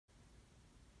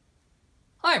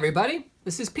Hi everybody,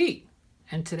 this is Pete,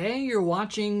 and today you're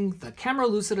watching the Camera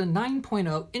Lucida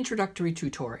 9.0 introductory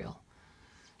tutorial.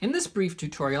 In this brief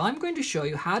tutorial, I'm going to show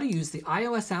you how to use the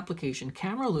iOS application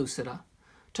Camera Lucida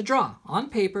to draw on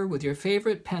paper with your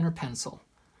favorite pen or pencil.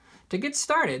 To get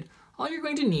started, all you're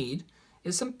going to need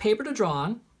is some paper to draw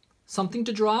on, something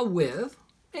to draw with,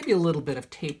 maybe a little bit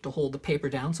of tape to hold the paper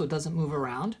down so it doesn't move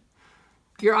around,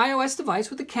 your iOS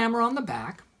device with the camera on the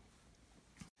back,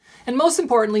 and most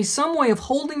importantly, some way of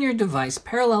holding your device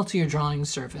parallel to your drawing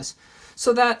surface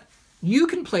so that you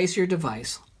can place your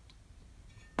device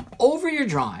over your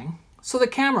drawing so the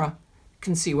camera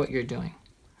can see what you're doing.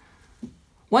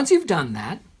 Once you've done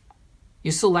that,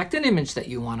 you select an image that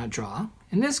you want to draw.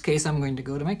 In this case, I'm going to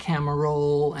go to my camera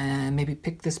roll and maybe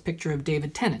pick this picture of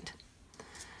David Tennant.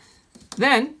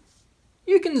 Then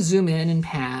you can zoom in and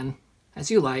pan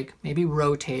as you like, maybe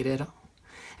rotate it.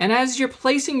 And as you're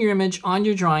placing your image on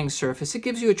your drawing surface, it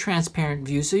gives you a transparent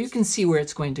view so you can see where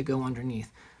it's going to go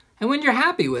underneath. And when you're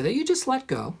happy with it, you just let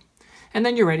go, and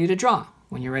then you're ready to draw.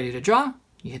 When you're ready to draw,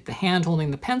 you hit the hand holding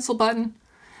the pencil button,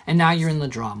 and now you're in the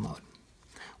draw mode.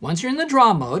 Once you're in the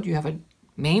draw mode, you have a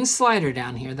main slider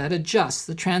down here that adjusts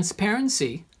the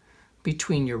transparency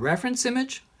between your reference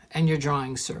image and your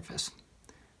drawing surface.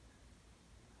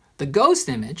 The ghost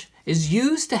image is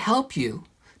used to help you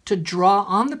to draw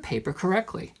on the paper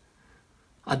correctly.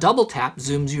 A double tap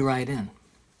zooms you right in.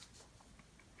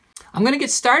 I'm going to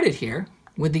get started here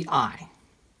with the eye.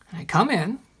 I come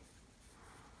in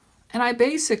and I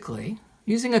basically,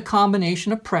 using a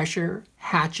combination of pressure,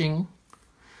 hatching,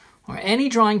 or any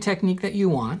drawing technique that you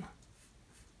want,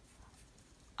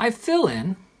 I fill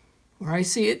in where I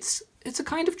see it's a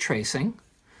kind of tracing,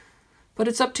 but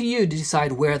it's up to you to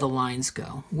decide where the lines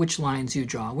go, which lines you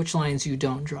draw, which lines you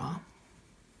don't draw.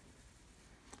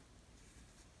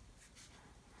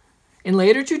 In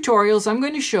later tutorials, I'm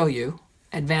going to show you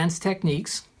advanced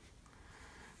techniques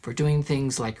for doing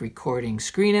things like recording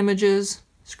screen images,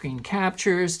 screen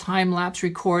captures, time-lapse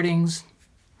recordings,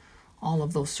 all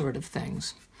of those sort of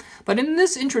things. But in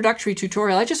this introductory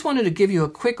tutorial, I just wanted to give you a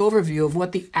quick overview of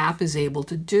what the app is able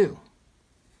to do.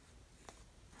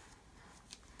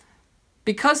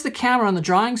 Because the camera and the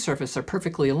drawing surface are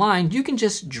perfectly aligned, you can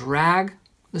just drag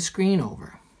the screen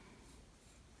over.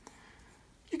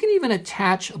 You can even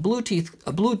attach a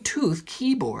Bluetooth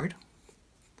keyboard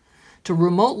to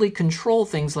remotely control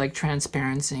things like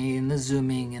transparency and the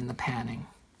zooming and the panning.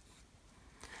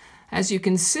 As you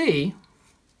can see,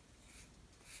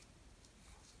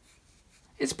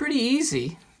 it's pretty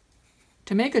easy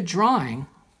to make a drawing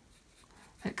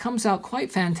that comes out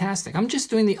quite fantastic. I'm just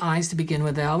doing the eyes to begin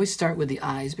with. I always start with the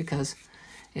eyes because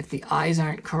if the eyes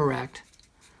aren't correct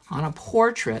on a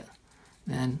portrait,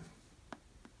 then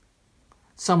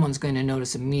someone's going to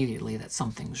notice immediately that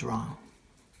something's wrong.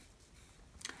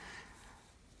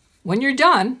 When you're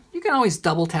done, you can always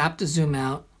double tap to zoom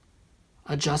out,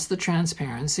 adjust the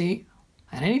transparency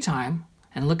at any time,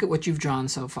 and look at what you've drawn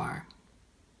so far.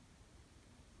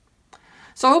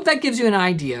 So I hope that gives you an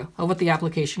idea of what the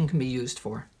application can be used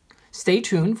for. Stay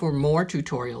tuned for more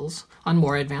tutorials on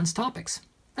more advanced topics.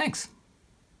 Thanks.